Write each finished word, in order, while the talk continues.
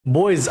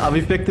Boys, I've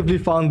effectively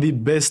found the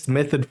best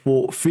method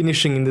for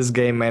finishing in this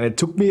game, man. It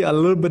took me a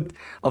little bit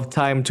of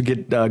time to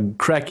get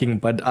cracking,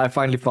 but I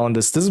finally found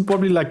this. This is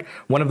probably like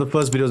one of the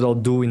first videos I'll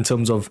do in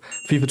terms of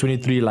FIFA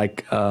 23,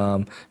 like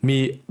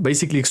me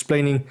basically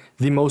explaining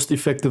the most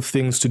effective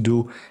things to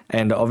do,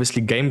 and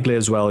obviously gameplay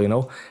as well, you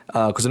know,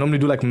 because I normally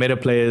do like meta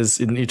players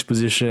in each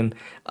position,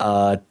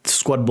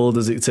 squad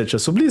builders, etc.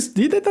 So please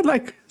hit that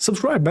like,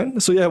 subscribe, man.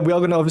 So yeah, we are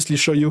gonna obviously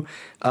show you.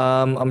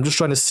 I'm just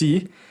trying to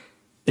see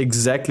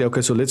exactly.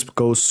 Okay, so let's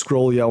go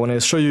scroll. Yeah, I want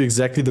to show you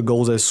exactly the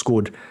goals I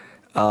scored.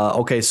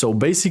 Okay, so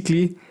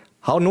basically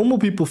how normal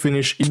people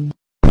finish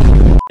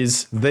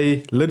is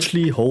they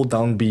literally hold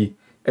down B.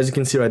 As you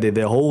can see right there,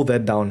 they hold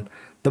that down.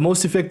 The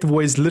most effective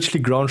way is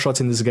literally ground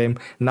shots in this game.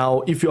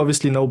 Now, if you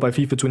obviously know, by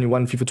FIFA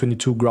 21, FIFA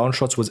 22, ground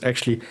shots was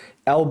actually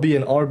LB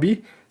and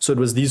RB. So it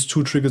was these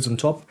two triggers on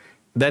top.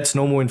 That's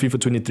no more in FIFA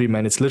 23,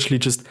 man. It's literally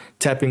just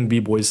tapping B,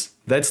 boys.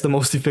 That's the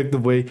most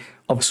effective way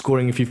of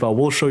scoring in FIFA. I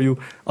will show you,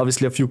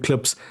 obviously, a few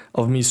clips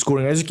of me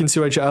scoring. As you can see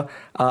right here,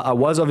 I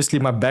was obviously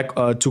my back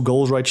 2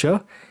 goals right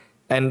here.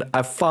 And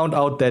I found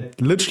out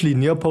that literally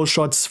near post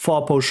shots,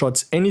 far post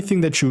shots,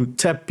 anything that you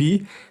tap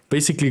B,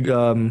 basically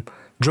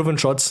driven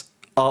shots,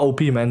 are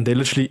OP, man. They're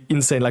literally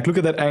insane. Like, look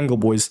at that angle,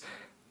 boys.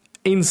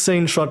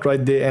 Insane shot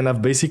right there. And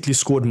I've basically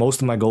scored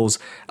most of my goals,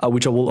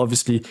 which I will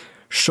obviously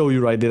show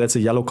you right there. That's a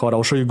yellow card.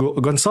 I'll show you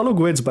Gonzalo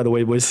Guedes, by the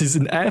way, boys. He's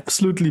an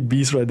absolutely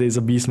beast right there. He's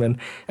a beast, man.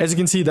 As you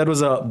can see, that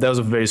was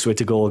a very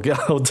sweaty goal.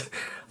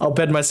 I'll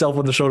pat myself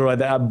on the shoulder right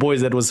there.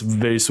 Boys, that was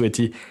very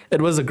sweaty.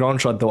 It was a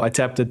ground shot though. I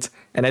tapped it,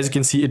 and as you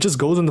can see, it just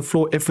goes on the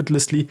floor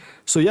effortlessly.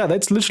 So yeah,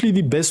 that's literally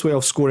the best way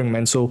of scoring,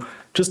 man. So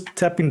just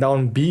tapping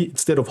down B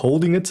instead of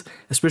holding it,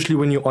 especially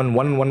when you're on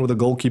 1-on-1 with a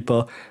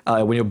goalkeeper,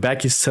 when your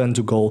back is turned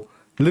to goal.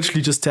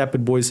 Literally just tap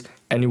it, boys,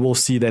 and you will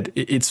see that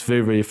it's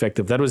very, very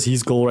effective. That was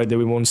his goal right there.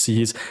 We won't see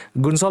his.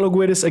 Gonzalo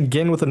Guedes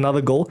again with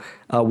another goal.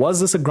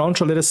 Was this a ground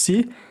shot? Let us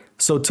see.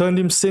 So turned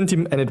him, sent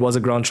him, and it was a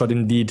ground shot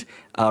indeed.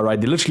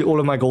 Right there. Literally all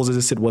of my goals, as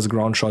I said, was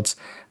ground shots.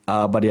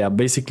 But yeah,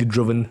 basically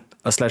driven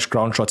 /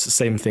 ground shots,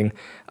 same thing.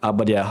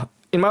 But yeah,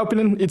 in my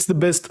opinion, it's the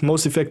best,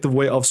 most effective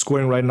way of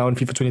scoring right now in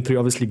FIFA 23.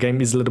 Obviously,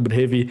 game is a little bit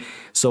heavy.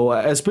 So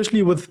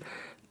especially with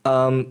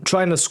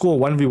trying to score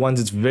 1v1s,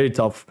 it's very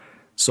tough.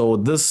 So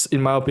this,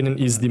 in my opinion,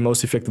 is the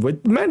most effective way.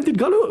 Man, did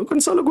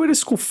Gonzalo Guedes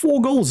score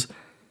 4 goals?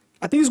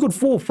 I think he's got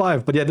 4 or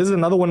 5. But yeah, there's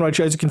another one right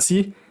here, as you can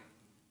see.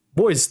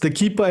 Boys, the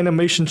keeper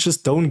animations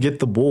just don't get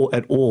the ball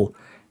at all.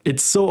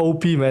 It's so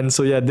OP, man.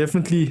 So yeah,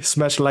 definitely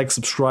smash like,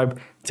 subscribe.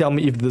 Tell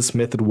me if this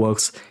method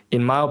works.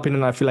 In my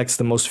opinion, I feel like it's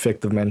the most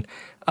effective, man.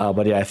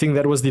 But yeah, I think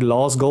that was the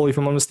last goal, if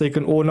I'm not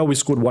mistaken. Oh no, we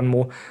scored one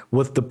more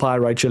with the pie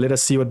right here. Let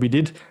us see what we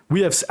did.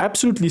 We have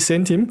absolutely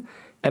sent him.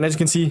 And as you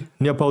can see,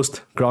 near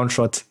post, ground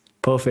shot.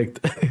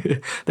 Perfect.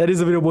 That is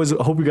the video, boys.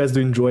 I hope you guys do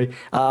enjoy.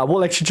 I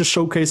will actually just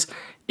showcase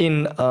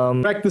in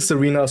practice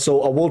arena,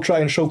 so I will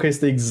try and showcase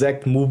the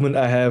exact movement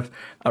I have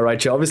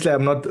right here. Obviously,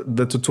 I'm not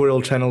the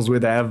tutorial channels where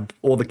they have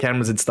all the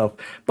cameras and stuff,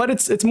 but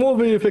it's more of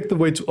an effective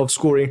way of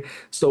scoring.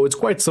 So it's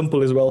quite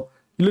simple as well.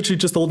 You literally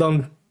just hold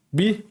down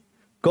B,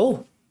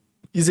 goal.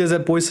 Easy as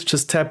that, boys.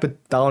 Just tap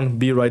it down,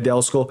 B right there.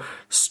 I'll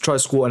try to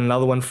score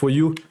another one for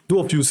you. Do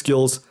a few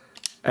skills.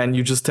 And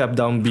you just tap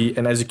down B,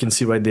 and as you can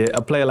see right there,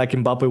 a player like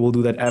Mbappe will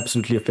do that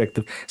absolutely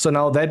effective. So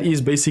now that is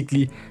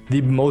basically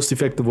the most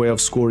effective way of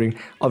scoring.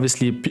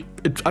 Obviously,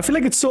 I feel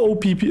like it's so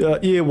OP,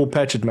 EA will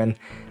patch it, man.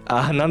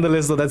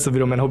 Nonetheless, though, that's the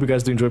video, man. Hope you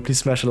guys do enjoy. Please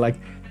smash a like,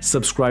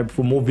 subscribe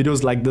for more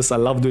videos like this. I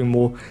love doing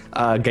more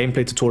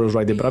gameplay tutorials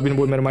right there. But I've been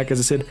your boy MetaMike, as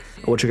I said.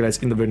 I'll watch you guys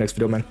in the very next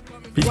video, man.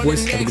 Peace,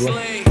 boys. Have a good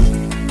one.